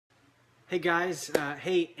Hey guys,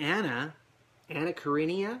 hey Anna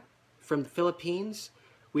Karenina from the Philippines.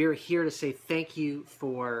 We are here to say thank you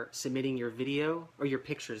for submitting your video, or your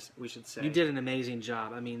pictures, we should say. You did an amazing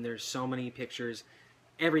job. I mean, there's so many pictures,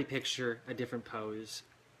 every picture a different pose.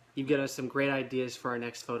 You've got us some great ideas for our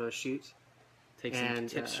next photo shoot. Take some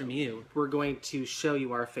tips from you. We're going to show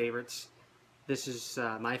you our favorites. This is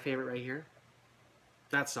my favorite right here.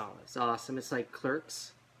 That's solid. It's awesome. It's like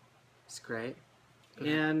Clerks. It's great.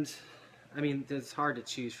 And I mean, it's hard to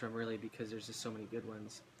choose from really because there's just so many good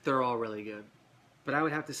ones. They're all really good. But I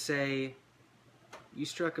would have to say, you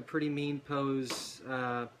struck a pretty mean pose.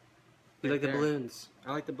 You like the balloons.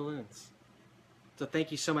 I like the balloons. So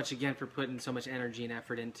thank you so much again for putting so much energy and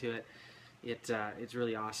effort into it. It's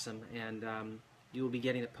really awesome. And you will be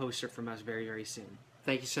getting a poster from us very, very soon.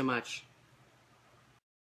 Thank you so much.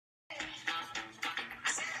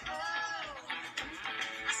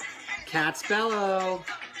 Katz Bello.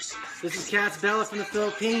 This is Katz Bello from the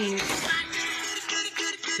Philippines.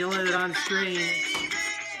 Killing it on screen.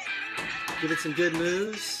 Give it some good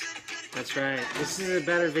moves. That's right. This is a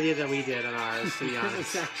better video than we did on ours, to be honest.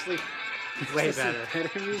 It's actually way better.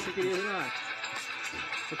 Better music video than ours.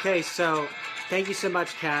 Okay, so thank you so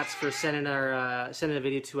much, Katz, for sending a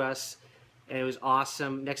video to us. And it was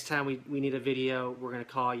awesome. Next time we need a video, we're going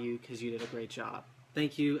to call you because you did a great job.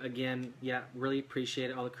 Thank you again. Yeah, really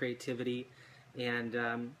appreciate all the creativity. And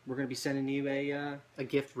we're going to be sending you a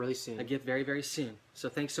gift really soon. A gift very, very soon. So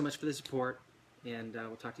thanks so much for the support, and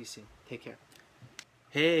we'll talk to you soon. Take care.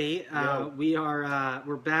 Hey,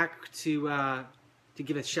 we're back to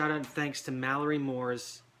give a shout out and thanks to Mallory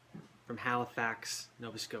Moores from Halifax,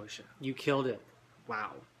 Nova Scotia. You killed it.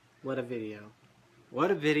 Wow, what a video!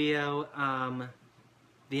 What a video.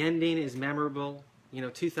 The ending is memorable. You know,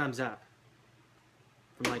 2 thumbs up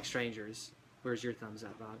from Like Strangers. Where's your thumbs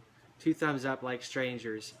up, Bob? 2 thumbs up, Like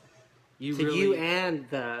Strangers. You and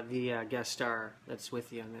the guest star that's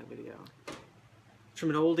with you on that video. It's from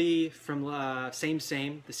an oldie from the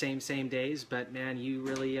same days, but man, you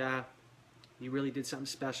really did something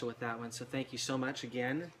special with that one. So thank you so much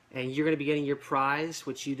again. And you're going to be getting your prize,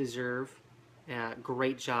 which you deserve.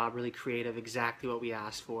 Great job, really creative, exactly what we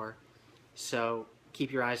asked for. So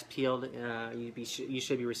keep your eyes peeled. You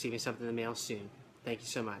should be receiving something in the mail soon. Thank you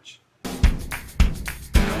so much.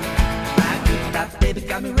 That baby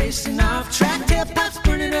got me racing off track. Tailpipes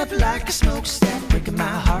burning up like a smokestack, breaking my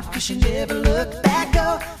heart 'cause she never looked back.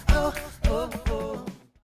 Oh, oh, oh, oh.